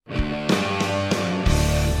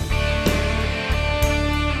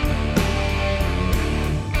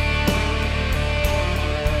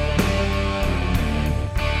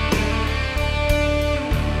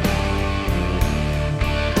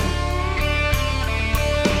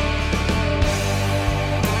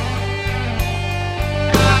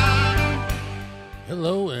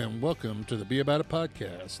welcome to the Be About It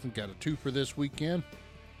podcast. Got a two for this weekend.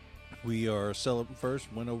 We are celebrating first.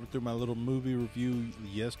 Went over through my little movie review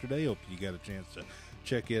yesterday. Hope you got a chance to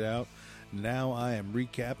check it out. Now I am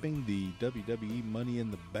recapping the WWE Money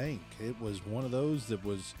in the Bank. It was one of those that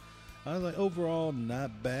was, I was like, overall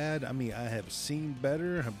not bad. I mean, I have seen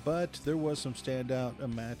better, but there was some standout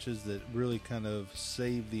matches that really kind of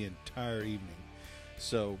saved the entire evening.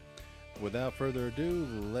 So, without further ado,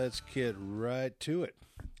 let's get right to it.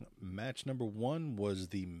 Match number one was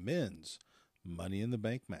the men's Money in the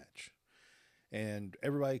Bank match. And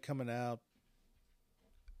everybody coming out,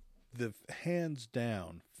 the hands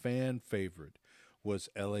down fan favorite was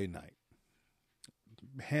LA Knight.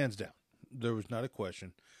 Hands down. There was not a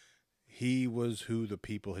question. He was who the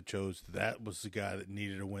people had chose. That was the guy that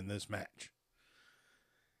needed to win this match.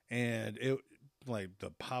 And it, like, the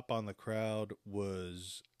pop on the crowd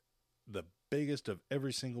was the biggest of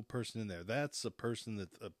every single person in there. That's the person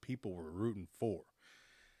that the people were rooting for.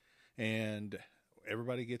 And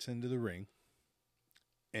everybody gets into the ring.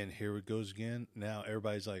 And here it goes again. Now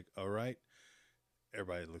everybody's like, all right.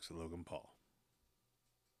 Everybody looks at Logan Paul.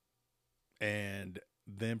 And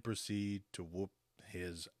then proceed to whoop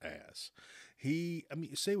his ass.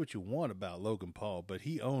 Say what you want about Logan Paul, but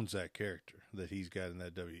he owns that character that he's got in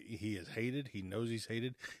that WWE. He is hated. He knows he's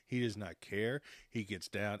hated. He does not care. He gets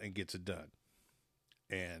down and gets it done.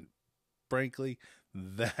 And frankly,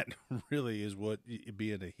 that really is what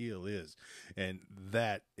being a heel is. And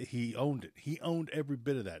that he owned it. He owned every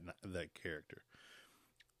bit of that character.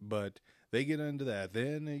 But they get into that.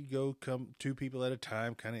 Then they come two people at a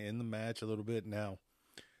time, kind of in the match a little bit. Now,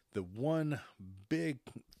 the one big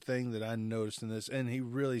thing that I noticed in this, and he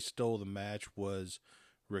really stole the match, was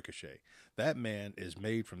Ricochet. That man is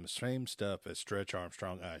made from the same stuff as Stretch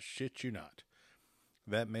Armstrong. I shit you not.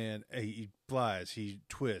 That man, he flies, he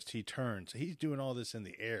twists, he turns. He's doing all this in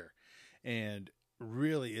the air and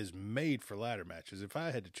really is made for ladder matches. If I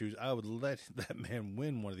had to choose, I would let that man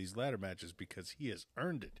win one of these ladder matches because he has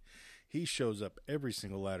earned it. He shows up every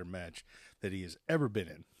single ladder match that he has ever been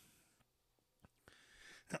in.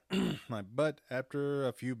 But after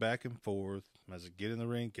a few back and forth, I was like, get in the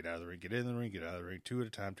ring, get out of the ring, get in the ring, get out of the ring, two at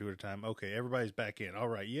a time. Okay, everybody's back in. All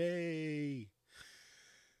right, yay.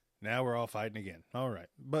 Now we're all fighting again. All right.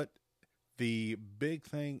 But the big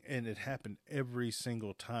thing, and it happened every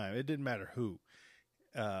single time, it didn't matter who,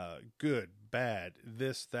 good, bad,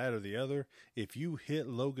 this, that, or the other, if you hit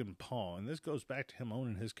Logan Paul, and this goes back to him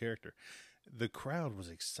owning his character, the crowd was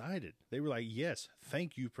excited. They were like, yes,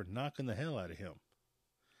 thank you for knocking the hell out of him.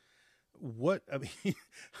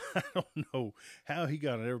 I don't know how he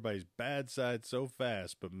got on everybody's bad side so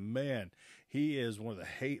fast, but man, he is one of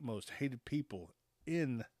the most hated people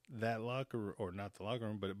in that locker, or not the locker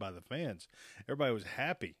room, but by the fans. Everybody was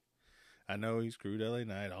happy. I know he screwed LA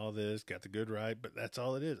Knight, all this, got the good right, but that's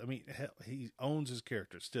all it is. I mean, hell, he owns his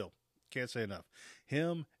character still. Can't say enough.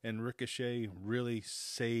 Him and Ricochet really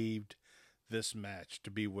saved this match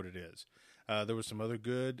to be what it is. There was some other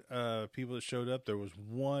good people that showed up. There was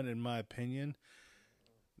one, in my opinion,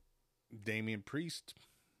 Damian Priest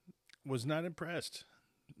was not impressed.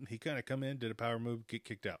 He kind of come in, did a power move, get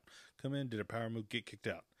kicked out. Come in, did a power move, get kicked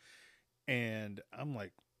out. And I'm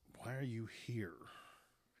like, why are you here?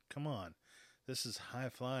 Come on. This is high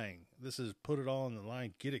flying. This is put it all on the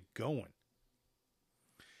line. Get it going.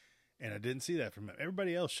 And I didn't see that from him.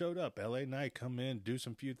 Everybody else showed up. LA Knight come in, do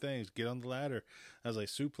some few things, get on the ladder. I was like,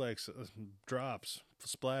 suplex, drops,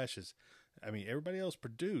 splashes. I mean, everybody else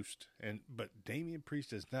produced. But Damian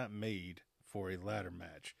Priest is not made for a ladder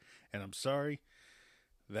match. And I'm sorry.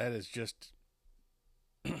 That is just,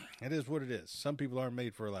 it is what it is. Some people aren't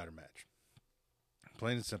made for a ladder match.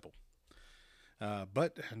 Plain and simple.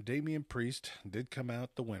 But Damian Priest did come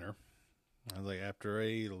out the winner. I was like, after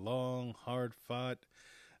a long, hard-fought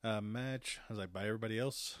match, I was like, by everybody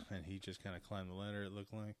else. And he just kind of climbed the ladder, it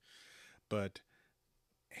looked like. But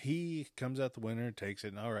he comes out the winner, takes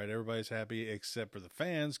it, and all right, everybody's happy except for the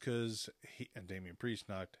fans because Damian Priest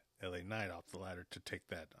knocked LA Knight off the ladder to take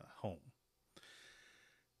that home.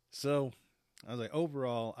 So, I was like,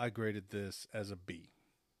 overall, I graded this as a B.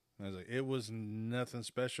 I was like, it was nothing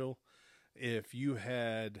special. If you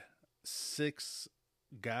had 6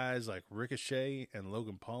 guys like Ricochet and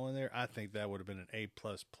Logan Paul in there, I think that would have been an A++.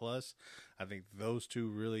 I think those two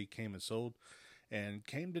really came and sold and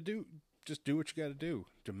came to do what you got to do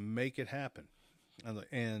to make it happen.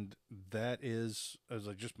 And that is, I was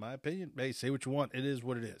like, just my opinion. Hey, say what you want. It is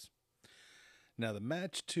what it is. Now, the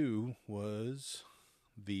match 2 was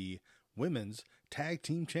the Women's Tag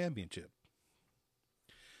Team Championship.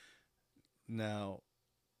 Now,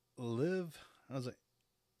 Liv, I was like,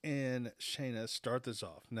 and Shayna start this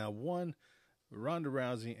off. Now, one, Ronda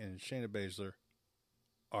Rousey and Shayna Baszler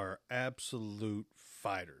are absolute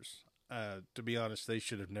fighters. To be honest, they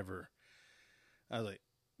should have never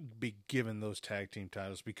be given those tag team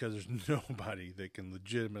titles because there's nobody that can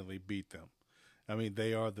legitimately beat them. I mean,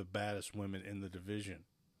 they are the baddest women in the division.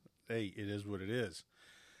 Hey, it is what it is.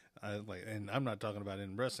 And I'm not talking about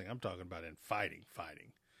in wrestling. I'm talking about in fighting.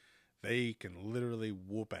 They can literally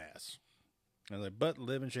whoop ass. But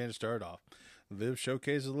Liv and Shayna started off. Liv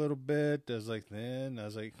showcased a little bit. Shayna,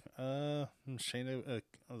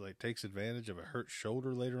 takes advantage of a hurt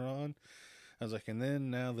shoulder later on. And then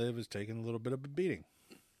now Liv is taking a little bit of a beating.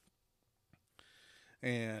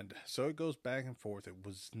 And so it goes back and forth. It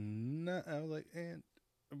was not, and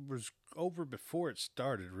it was over before it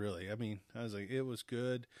started, really. I mean, it was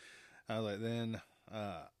good. The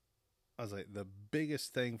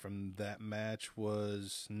biggest thing from that match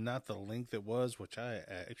was not the length it was, which I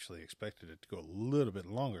actually expected it to go a little bit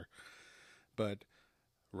longer. But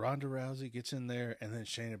Ronda Rousey gets in there, and then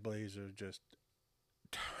Shayna Baszler just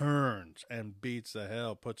turns and beats the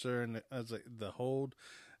hell, puts her in the hold,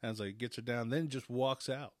 and gets her down, then just walks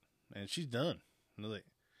out, and she's done.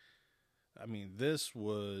 This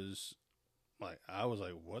was I was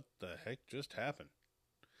like, what the heck just happened?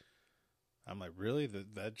 I'm like, really?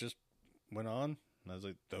 That just went on? And I was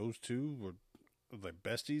like, those two were like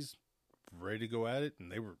besties, ready to go at it,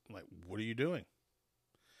 and they were like, what are you doing?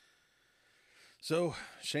 So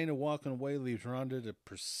Shayna walking away leaves Ronda to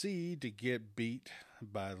proceed to get beat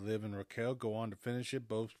by Liv and Raquel. Go on to finish it.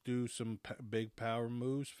 Both do some big power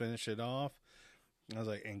moves, finish it off. I was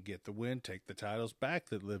like, and get the win, take the titles back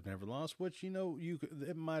that Liv never lost. Which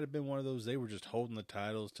it might have been one of those they were just holding the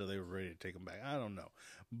titles till they were ready to take them back. I don't know,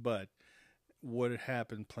 but what had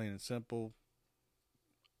happened, plain and simple,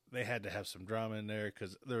 they had to have some drama in there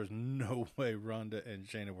because there was no way Ronda and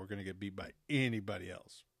Shayna were going to get beat by anybody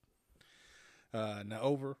else. Now,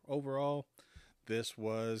 overall, this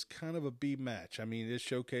was kind of a B match. I mean, it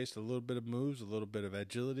showcased a little bit of moves, a little bit of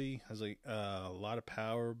agility. I was like, a lot of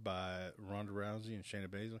power by Ronda Rousey and Shayna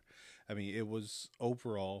Baszler. I mean, it was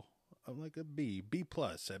overall like a B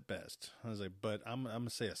plus at best. I was like, but I'm gonna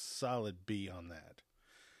say a solid B on that.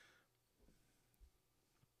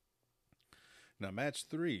 Now, match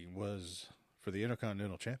 3 was for the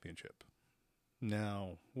Intercontinental Championship.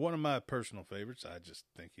 Now, one of my personal favorites, I just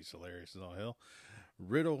think he's hilarious as all hell,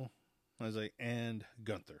 Riddle, and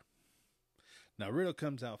Gunther. Now, Riddle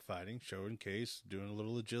comes out fighting, showing case, doing a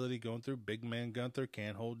little agility, going through. Big man Gunther,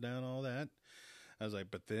 can't hold down all that.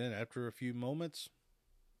 But then after a few moments,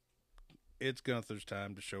 it's Gunther's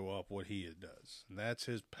time to show off what he does. And that's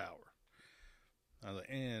his power.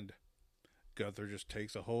 And Gunther just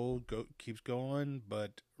takes a hold, keeps going,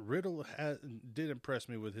 but Riddle did impress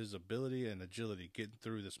me with his ability and agility getting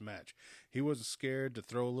through this match. He wasn't scared to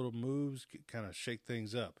throw little moves, kind of shake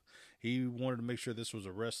things up. He wanted to make sure this was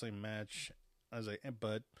a wrestling match.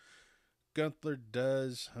 But Gunther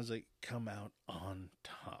does, come out on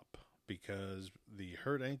top because the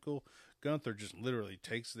hurt ankle, Gunther just literally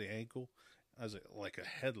takes the ankle, like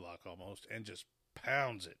a headlock almost, and just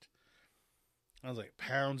pounds it.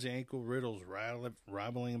 Pounds the ankle. Riddle's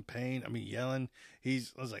rattling in pain. Yelling.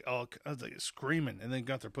 Screaming. And then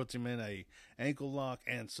Gunther puts him in a ankle lock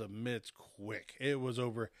and submits quick. It was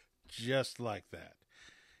over just like that.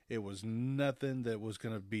 It was nothing that was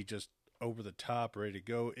going to be just over the top, ready to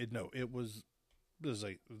go. It was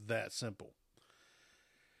that simple.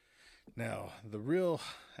 Now,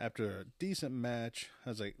 after a decent match,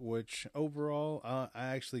 which overall, I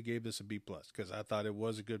actually gave this a B+, because I thought it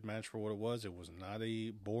was a good match for what it was. It was not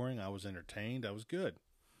boring. I was entertained. I was good.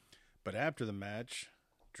 But after the match,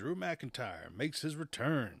 Drew McIntyre makes his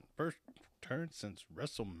return. First return since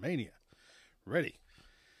WrestleMania. Ready.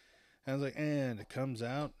 And it comes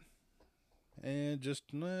out, and just,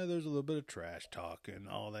 there's a little bit of trash talk and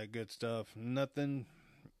all that good stuff. Nothing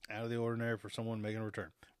out of the ordinary for someone making a return.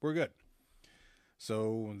 We're good.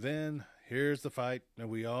 So then here's the fight, and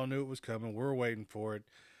we all knew it was coming. We're waiting for it.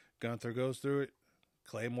 Gunther goes through it,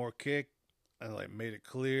 Claymore kick, and made it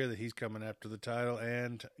clear that he's coming after the title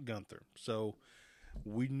and Gunther. So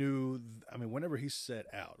we knew. Whenever he set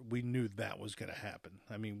out, we knew that was going to happen.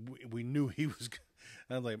 We knew he was.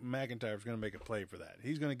 McIntyre was going to make a play for that.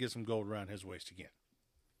 He's going to get some gold around his waist again.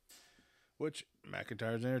 Which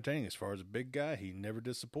McIntyre's entertaining. As far as a big guy, he never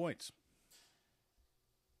disappoints.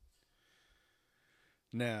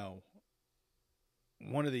 Now,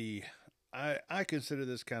 I consider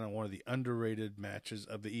this kind of one of the underrated matches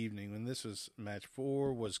of the evening. And this was match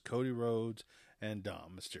 4 was Cody Rhodes and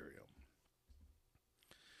Dom Mysterio.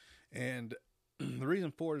 And the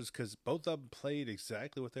reason for it is because both of them played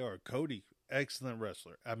exactly what they are. Cody, excellent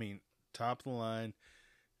wrestler. I mean, top of the line,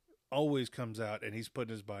 always comes out, and he's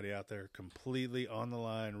putting his body out there completely on the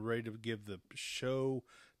line, ready to give the show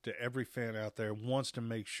to every fan out there, wants to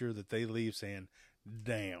make sure that they leave saying,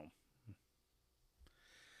 damn.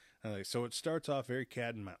 So it starts off very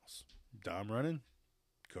cat and mouse. Dom running,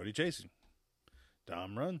 Cody chasing.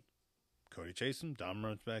 Dom run, Cody chasing. Dom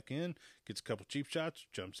runs back in, gets a couple cheap shots,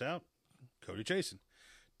 jumps out, Cody chasing.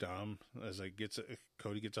 Dom,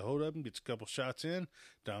 Cody gets a hold of him, gets a couple shots in.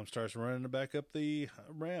 Dom starts running back up the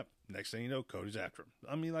ramp. Next thing you know, Cody's after him.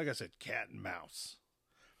 I mean, like I said, cat and mouse.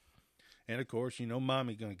 And of course, you know,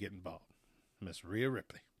 Mommy's going to get involved. Miss Rhea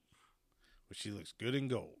Ripley. But she looks good in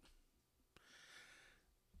gold.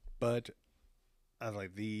 But I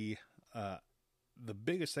like the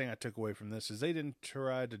biggest thing I took away from this is they didn't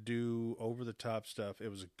try to do over the top stuff. It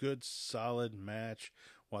was a good, solid match.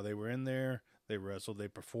 While they were in there, they wrestled, they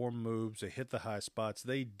performed moves, they hit the high spots.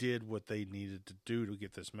 They did what they needed to do to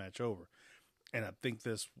get this match over. And I think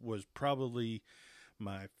this was probably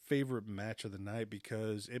my favorite match of the night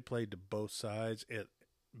because it played to both sides. It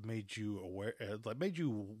made you aware, made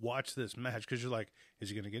you watch this match because you're like, is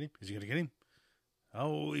he going to get him? Is he going to get him?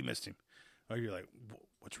 Oh, he missed him. Oh, you're like,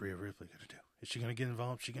 what's Rhea Ripley going to do? Is she going to get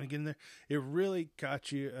involved? Is she going to get in there? It really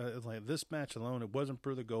caught you, like this match alone, it wasn't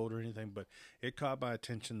for the gold or anything, but it caught my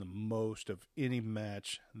attention the most of any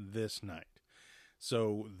match this night.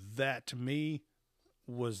 So that, to me,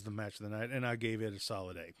 was the match of the night, and I gave it a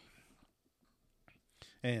solid A.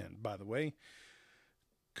 And, by the way,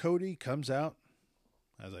 Cody comes out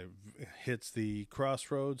as I hits the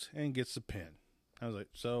crossroads and gets the pin. I was like,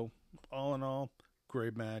 so, all in all,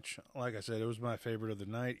 great match. Like I said, it was my favorite of the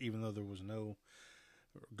night, even though there was no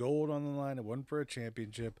gold on the line. It wasn't for a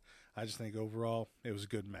championship. I just think overall it was a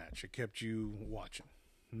good match. It kept you watching.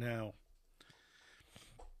 Now,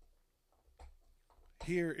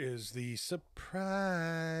 here is the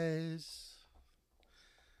surprise.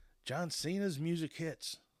 John Cena's music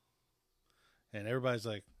hits. And everybody's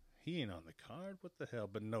like, he ain't on the card? What the hell?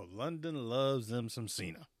 But no, London loves them some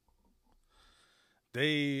Cena.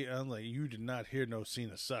 I'm like, you did not hear no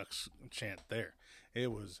Cena sucks chant there. It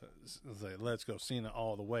was like, let's go Cena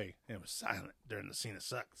all the way. And it was silent during the Cena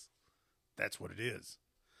sucks. That's what it is.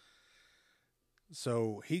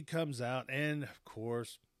 So he comes out and, of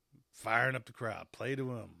course, firing up the crowd. Play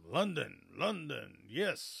to him. London, London,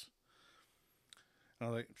 yes. I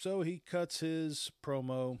was like, so he cuts his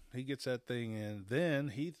promo. He gets that thing in. Then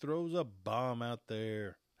he throws a bomb out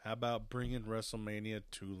there. How about bringing WrestleMania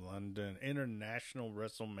to London? International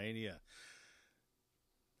WrestleMania.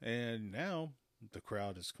 And now the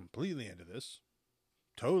crowd is completely into this.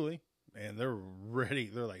 Totally. And they're ready.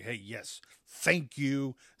 They're like, hey, yes, thank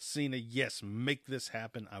you, Cena. Yes, make this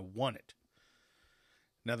happen. I want it.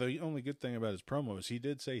 Now, the only good thing about his promo is he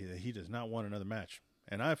did say that he does not want another match.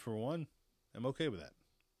 And I, for one, am okay with that.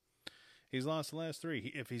 He's lost the last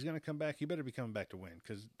three. If he's going to come back, he better be coming back to win.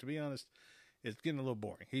 Because, to be honest, it's getting a little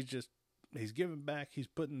boring. He's giving back. He's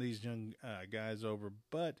putting these young guys over.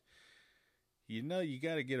 But, you know, you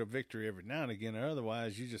got to get a victory every now and again. Or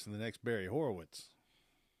otherwise, you're just the next Barry Horowitz.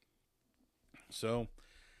 So,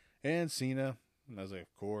 and Cena, I was like,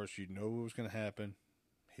 of course, you know what was going to happen.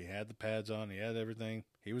 He had the pads on. He had everything.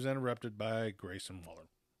 He was interrupted by Grayson Waller.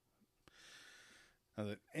 I was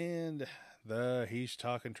like, and he's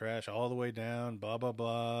talking trash all the way down, blah, blah,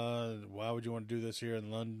 blah. Why would you want to do this here in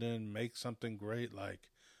London? Make something great like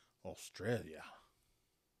Australia.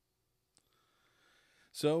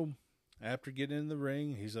 So, after getting in the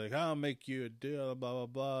ring, he's like, I'll make you a deal, blah, blah,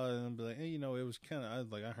 blah. And I'm like, hey, you know, it was kind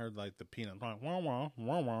of, I heard like the peanut, wah, wah, wah,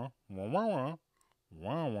 wah, wah, wah, wah,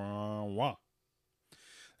 wah, wah, wah.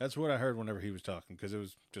 That's what I heard whenever he was talking, because it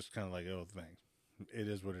was just kind of like, oh, thanks. It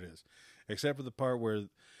is what it is. Except for the part where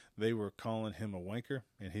they were calling him a wanker,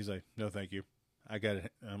 and he's like, no, thank you. I got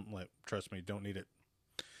it. I'm like, trust me, don't need it.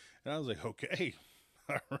 And I was like, okay,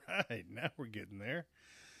 all right, now we're getting there.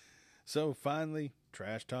 So finally,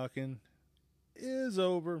 trash talking is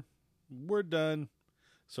over. We're done.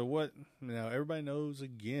 So what? Now everybody knows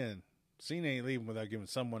again, Cena ain't leaving without giving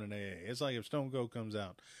someone an AA. It's like if Stone Cold comes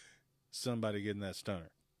out, somebody getting that stunner.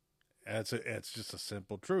 That's just a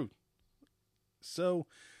simple truth. So,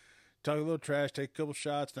 talk a little trash, take a couple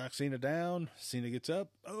shots, knock Cena down. Cena gets up.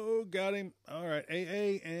 Oh, got him. All right,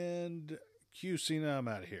 AA and cue Cena. I'm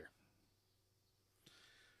out of here.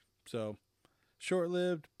 So,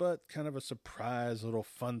 short-lived, but kind of a surprise, little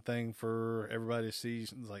fun thing for everybody to see.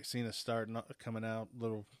 Like Cena coming out, a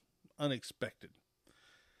little unexpected.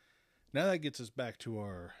 Now that gets us back to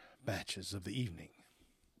our matches of the evening.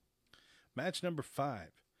 Match number 5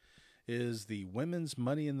 is the women's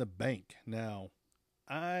Money in the Bank. Now,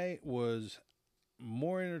 I was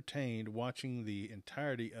more entertained watching the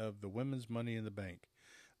entirety of the women's Money in the Bank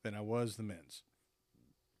than I was the men's,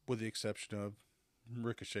 with the exception of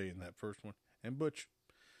Ricochet in that first one and Butch.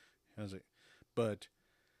 But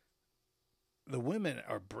the women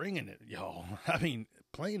are bringing it, y'all. I mean,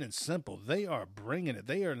 plain and simple, they are bringing it.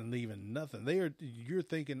 They are leaving nothing. You're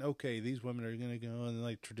thinking, okay, these women are going to go in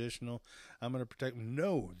like traditional. I'm going to protect them.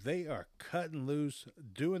 No, they are cutting loose,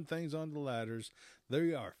 doing things on the ladders.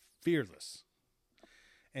 They are fearless.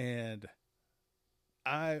 And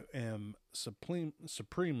I am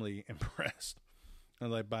supremely impressed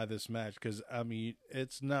by this match, because I mean,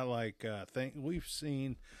 it's not like we've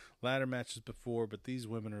seen ladder matches before, but these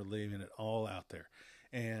women are leaving it all out there,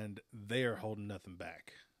 and they are holding nothing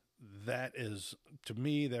back. That is, to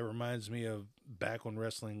me, that reminds me of back when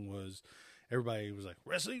wrestling was, everybody was like,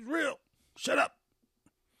 wrestling's real, shut up,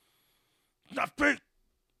 not fake,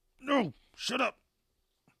 no, shut up.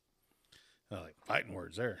 Like fighting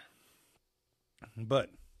words there. But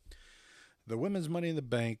the women's Money in the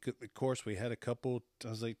Bank, of course, we had a couple,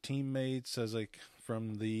 teammates, you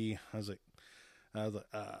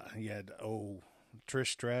had, Trish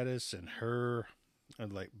Stratus and her,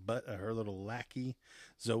 her little lackey,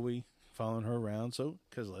 Zoe, following her around. So,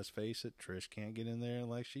 because let's face it, Trish can't get in there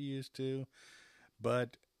like she used to.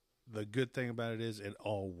 But the good thing about it is it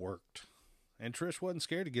all worked. And Trish wasn't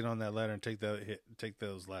scared to get on that ladder and take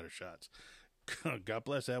those ladder shots. God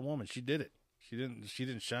bless that woman. She did it. She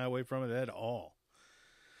didn't shy away from it at all.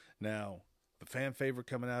 Now, the fan favorite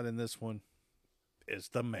coming out in this one is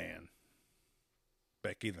the man,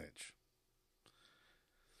 Becky Lynch.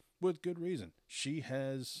 With good reason. She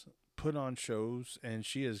has put on shows, and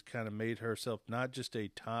she has kind of made herself not just a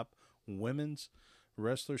top women's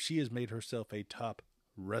wrestler, she has made herself a top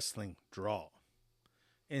wrestling draw.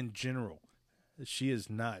 In general, she is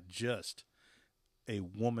not just a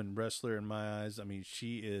woman wrestler in my eyes. I mean,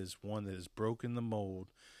 she is one that has broken the mold.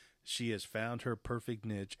 She has found her perfect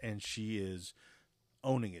niche, and she is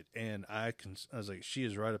owning it. And she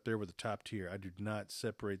is right up there with the top tier. I do not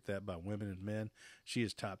separate that by women and men. She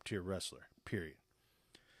is top tier wrestler, period.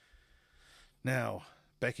 Now,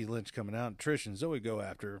 Becky Lynch coming out, and Trish and Zoe go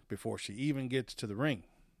after her before she even gets to the ring.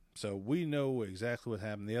 So we know exactly what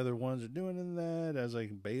happened. The other ones are doing in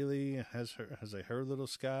that. Bailey has her little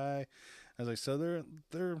Sky. So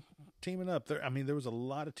they're teaming up. There was a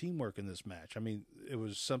lot of teamwork in this match. I mean, it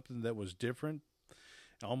was something that was different,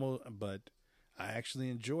 almost, but I actually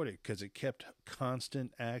enjoyed it because it kept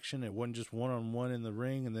constant action. It wasn't just 1-on-1 in the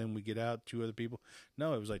ring and then we get out 2 other people.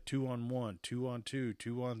 No, it was like 2-on-1,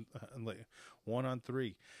 2-on-2,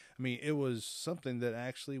 1-on-3. I mean, it was something that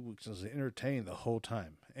actually was entertaining the whole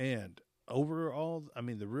time. And overall, I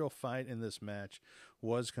mean, the real fight in this match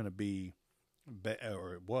was going to be,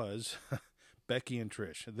 Becky and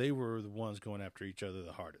Trish. They were the ones going after each other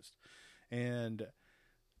the hardest. And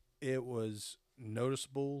it was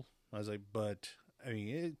noticeable. But I mean,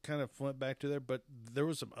 it kind of went back to there, but there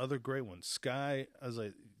was some other great ones. Sky,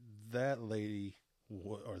 that lady,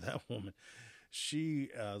 or that woman, she,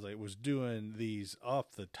 was doing these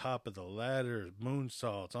off the top of the ladder,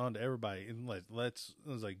 moonsaults onto everybody, and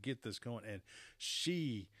get this going. And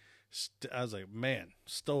she,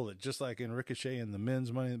 stole it. Just like in Ricochet and the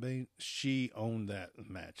men's Money in the Bank, she owned that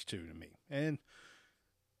match too to me. And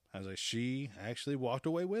she actually walked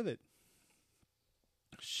away with it.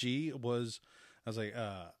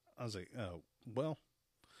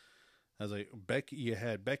 Becky, you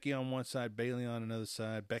had Becky on one side, Bailey on another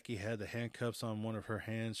side. Becky had the handcuffs on one of her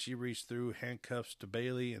hands. She reached through handcuffs to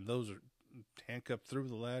Bailey, and those are handcuffed through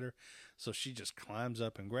the ladder. So she just climbs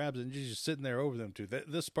up and grabs it, and she's just sitting there over them two.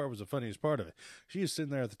 This part was the funniest part of it. She was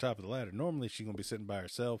sitting there at the top of the ladder. Normally she's going to be sitting by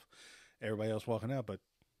herself, everybody else walking out, but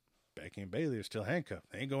Becky and Bailey are still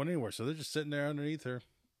handcuffed. They ain't going anywhere. So they're just sitting there underneath her,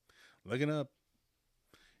 looking up.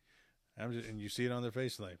 And you see it on their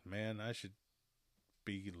face, like, man, I should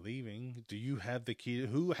be leaving. Do you have the key?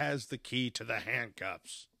 Who has the key to the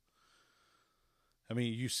handcuffs? I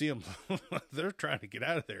mean, you see them, they're trying to get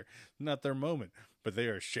out of there. Not their moment, but they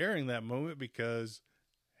are sharing that moment because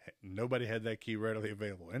nobody had that key readily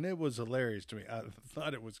available. And it was hilarious to me. I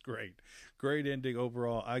thought it was great. Great ending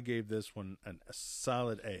overall. I gave this one a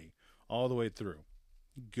solid A all the way through.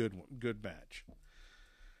 Good one. Good match.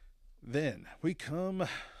 Then we come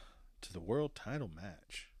to the world title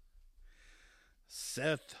match.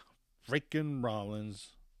 Seth freaking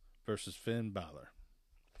Rollins versus Finn Balor.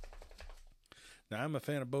 Now, I'm a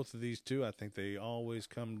fan of both of these two. I think they always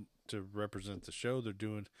come to represent the show they're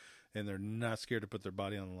doing, and they're not scared to put their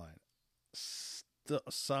body on the line.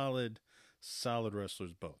 Solid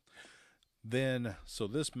wrestlers both. Then, so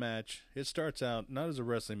this match, it starts out not as a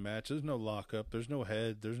wrestling match. There's no lockup. There's no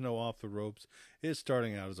head. There's no off the ropes. It's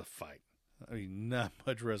starting out as a fight. I mean, not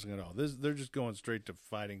much wrestling at all. They're just going straight to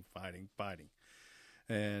fighting.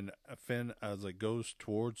 And Finn, goes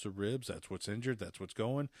towards the ribs. That's what's injured. That's what's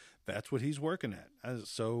going. That's what he's working at.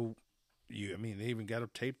 They even got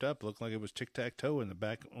it taped up. Looked like it was tic-tac-toe in the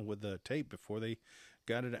back with the tape before they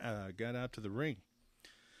got out to the ring.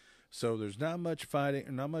 So there's not much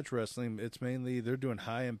fighting, not much wrestling. It's mainly they're doing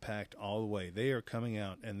high impact all the way. They are coming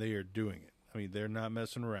out and they are doing it. I mean, they're not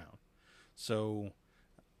messing around. So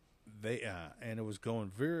they and it was going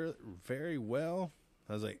very, very well.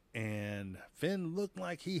 And Finn looked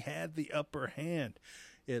like he had the upper hand.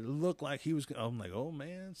 It looked like he was. I'm like, oh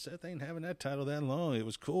man, Seth ain't having that title that long. It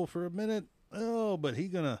was cool for a minute. Oh, but he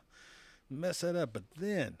gonna mess that up. But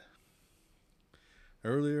then.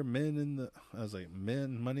 Earlier, Money in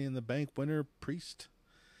the Bank winner,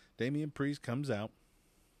 Damian Priest comes out,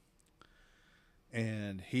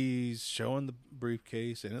 and he's showing the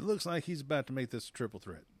briefcase, and it looks like he's about to make this a triple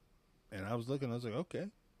threat. And I was like, okay,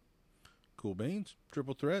 cool beans,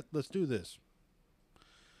 triple threat, let's do this.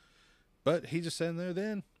 But he just sitting there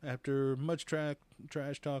then, after much trash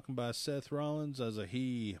talking by Seth Rollins,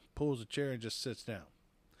 he pulls a chair and just sits down.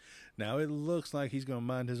 Now, it looks like he's going to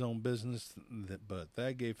mind his own business, but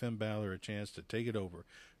that gave Finn Balor a chance to take it over.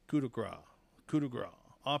 Coup de grace,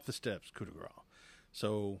 off the steps, coup de grace.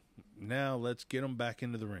 So, now let's get him back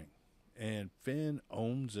into the ring. And Finn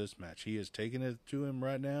owns this match. He is taking it to him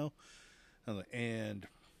right now. And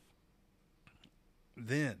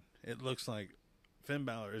then, it looks like Finn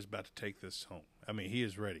Balor is about to take this home. I mean, he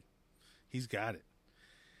is ready. He's got it.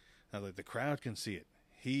 The crowd can see it.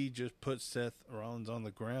 He just put Seth Rollins on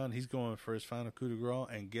the ground. He's going for his final coup de grace.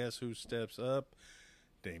 And guess who steps up?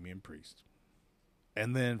 Damian Priest.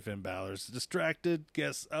 And then Finn Balor's distracted.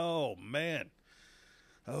 Oh, man.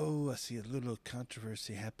 Oh, I see a little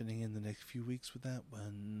controversy happening in the next few weeks with that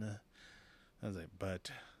one.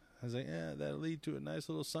 Yeah, that'll lead to a nice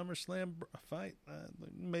little SummerSlam fight.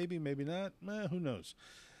 Maybe, maybe not. Who knows?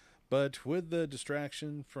 But with the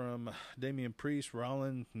distraction from Damian Priest,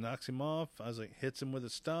 Rollins knocks him off. Hits him with a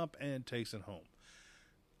stomp and takes it home.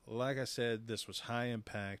 Like I said, this was high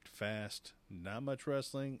impact, fast, not much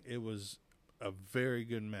wrestling. It was a very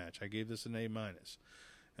good match. I gave this an A-. And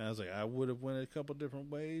I would have went a couple different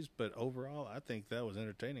ways, but overall, I think that was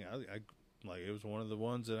entertaining. It was one of the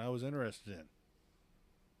ones that I was interested in.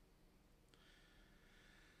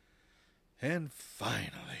 And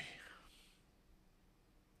finally,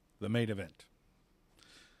 the main event.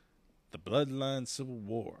 The Bloodline Civil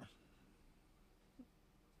War.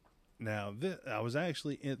 Now,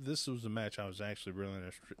 this was a match I was actually really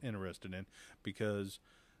interested in because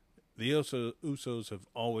the Usos have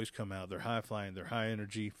always come out. They're high flying, they're high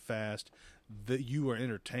energy, fast. That you are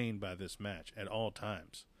entertained by this match at all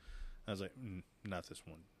times. I was like, not this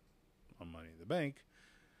one on Money in the Bank.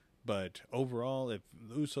 But overall, if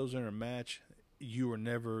the Usos are in a match, you're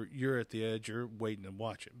at the edge, you're waiting to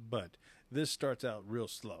watch it. But this starts out real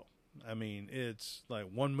slow. I mean, it's like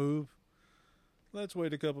one move. Let's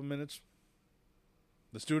wait a couple minutes.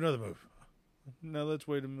 Let's do another move. Now let's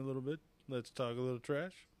wait a little bit. Let's talk a little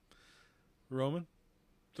trash. Roman,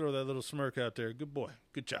 throw that little smirk out there. Good boy.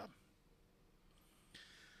 Good job.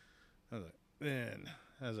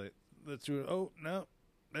 Let's do it. Oh, no.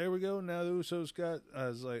 There we go. Now the Usos got,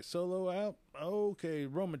 Solo out. Okay,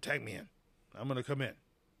 Roman, tag me in. I'm going to come in.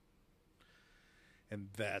 And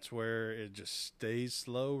that's where it just stays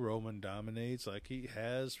slow. Roman dominates like he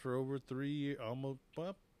has for over 3 years,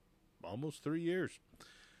 almost 3 years.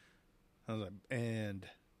 And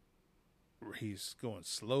he's going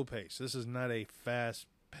slow pace. This is not a fast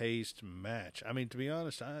paced match. I mean, to be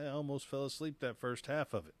honest, I almost fell asleep that first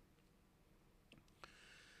half of it.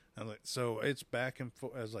 So it's back and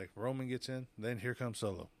forth as Roman gets in, then here comes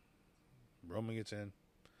Solo. Roman gets in,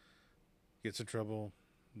 gets in trouble.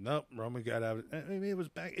 Nope, Roman got out. I mean, it was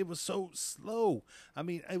back. It was so slow. I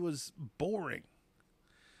mean, it was boring.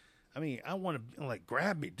 I mean, I want to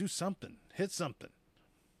grab me, do something, hit something.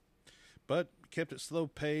 But kept it slow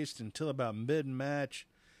paced until about mid match,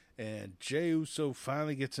 and Jey Uso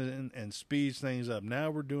finally gets in and speeds things up.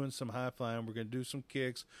 Now we're doing some high flying. We're gonna do some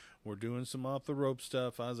kicks. We're doing some off the rope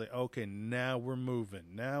stuff. I was like, okay, now we're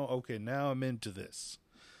moving. Now I'm into this.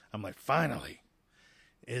 I'm like, finally,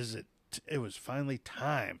 it was finally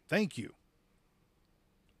time. Thank you.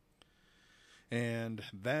 And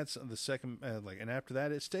that's the second, and after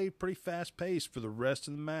that, it stayed pretty fast paced for the rest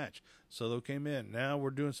of the match. Solo came in. Now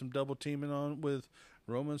we're doing some double teaming on with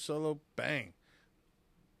Roman Solo. Bang.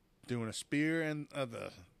 Doing a spear and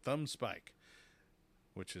the thumb spike,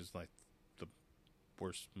 which is like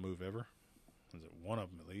worst move ever. Is it one of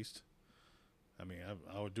them at least? I mean,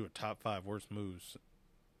 I would do a top 5 worst moves.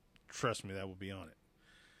 Trust me, that will be on it.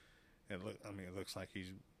 It looks like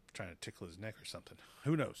he's trying to tickle his neck or something.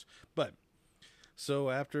 Who knows? But so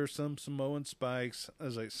after some Samoan spikes,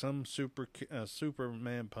 as like some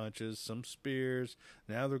Superman punches, some spears.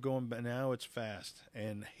 Now they're going. Now it's fast,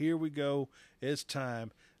 and here we go. It's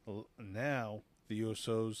time. Now the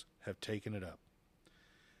Usos have taken it up.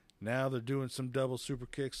 Now they're doing some double super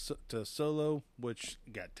kicks to Solo, which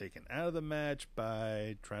got taken out of the match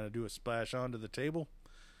by trying to do a splash onto the table,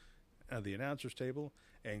 the announcer's table,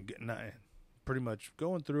 and pretty much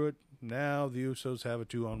going through it. Now the Usos have a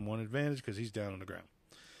 2-on-1 advantage because he's down on the ground.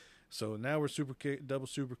 So now we're double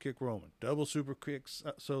super kick Roman, double super kick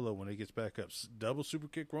Solo when he gets back up, double super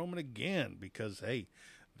kick Roman again because, hey,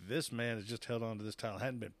 this man has just held on to this title,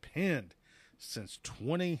 hadn't been pinned since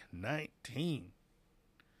 2019.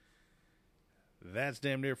 That's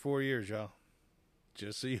damn near 4 years, y'all.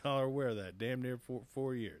 Just so y'all are aware of that. Damn near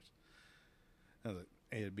 4 years.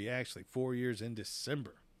 It'd be actually 4 years in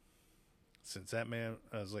December since that man,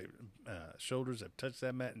 shoulders have touched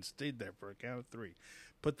that mat and stayed there for a count of 3.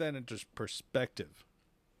 Put that into perspective.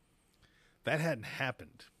 That hadn't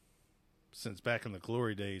happened since back in the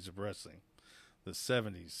glory days of wrestling. The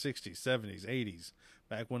 70s, 60s, 70s, 80s.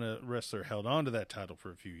 Back when a wrestler held on to that title for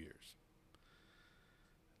a few years.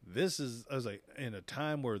 This is, in a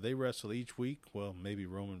time where they wrestle each week. Well, maybe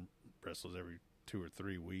Roman wrestles every 2 or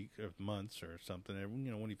 3 months or something,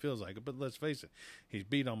 when he feels like it. But let's face it, he's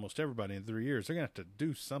beat almost everybody in 3 years. They're going to have to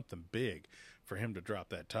do something big for him to drop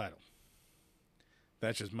that title.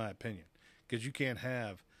 That's just my opinion. Because you can't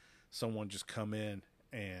have someone just come in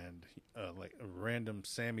and like a random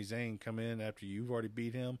Sami Zayn come in after you've already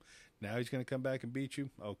beat him. Now he's going to come back and beat you.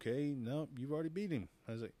 Okay, no, you've already beat him.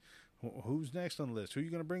 I was like, who's next on the list? Who are you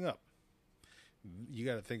going to bring up? You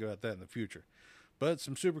got to think about that in the future. But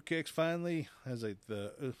some super kicks finally,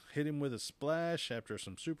 hit him with a splash after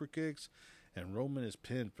some super kicks, and Roman is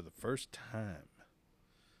pinned for the first time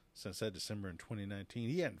since that December in 2019.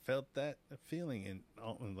 He hadn't felt that feeling in,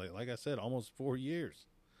 like I said, almost 4 years.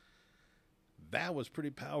 That was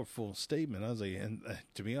pretty powerful statement. And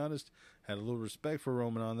to be honest, had a little respect for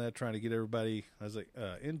Roman on that, trying to get everybody,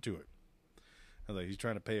 into it. He's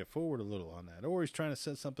trying to pay it forward a little on that, or he's trying to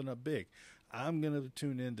set something up big. I'm going to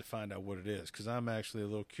tune in to find out what it is, because I'm actually a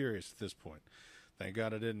little curious at this point. Thank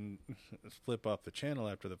God I didn't flip off the channel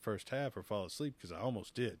after the first half or fall asleep, because I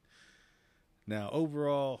almost did. Now,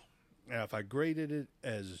 overall, if I graded it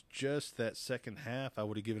as just that second half, I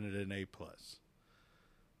would have given it an A+.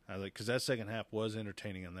 Because that second half was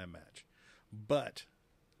entertaining on that match. But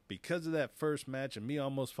because of that first match and me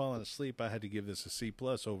almost falling asleep, I had to give this a C+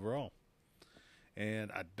 overall.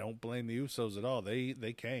 And I don't blame the Usos at all. They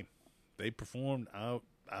came. They performed.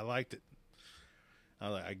 I liked it.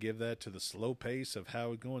 I give that to the slow pace of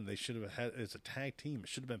how it's going. They should have had, it's a tag team. It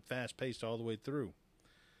should have been fast paced all the way through.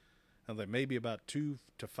 Maybe about 2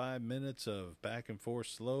 to 5 minutes of back and forth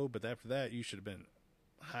slow, but after that, you should have been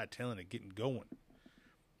hightailing it, getting going.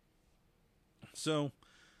 So,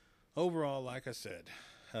 overall, like I said,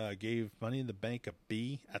 gave Money in the Bank a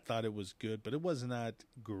B. I thought it was good, but it was not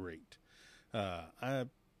great. I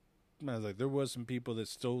was like, there was some people that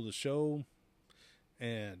stole the show,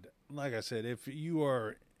 and like I said, if you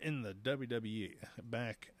are in the WWE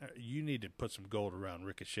back, you need to put some gold around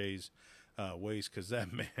Ricochet's waist, because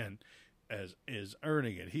that man is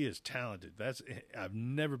earning it. He is talented. I've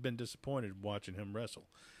never been disappointed watching him wrestle.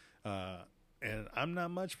 And I'm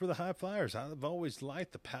not much for the high flyers. I've always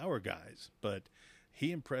liked the power guys, but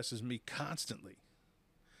he impresses me constantly.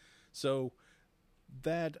 So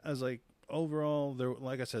that, I was like, overall,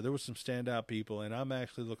 like I said, there was some standout people, and I'm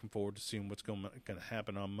actually looking forward to seeing what's going to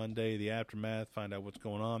happen on Monday, the aftermath, find out what's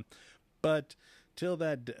going on. But till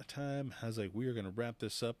that time, I was like, we are going to wrap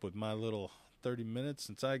this up with my little 30 minutes,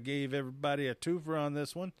 since I gave everybody a twofer on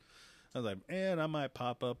this one. I was like, and I might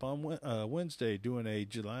pop up on Wednesday doing a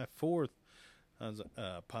July 4th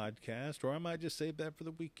podcast, or I might just save that for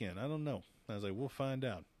the weekend. I don't know. I was like, we'll find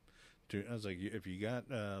out. I was like, if you got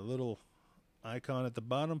a little icon at the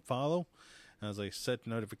bottom, follow. I was like, set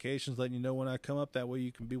notifications letting you know when I come up. That way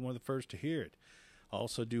you can be one of the first to hear it.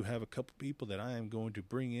 Also do have a couple people that I am going to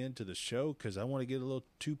bring into the show, because I want to get a little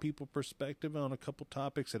two-people perspective on a couple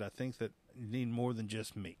topics that I think that need more than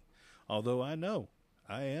just me. Although I know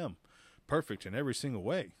I am perfect in every single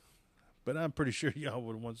way, but I'm pretty sure y'all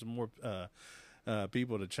would want some more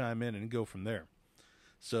people to chime in and go from there.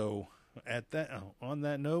 So on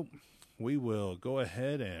that note, we will go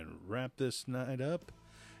ahead and wrap this night up,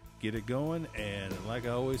 get it going, and like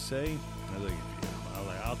I always say,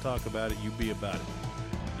 I'll talk about it, you be about it.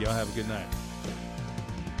 Y'all have a good night.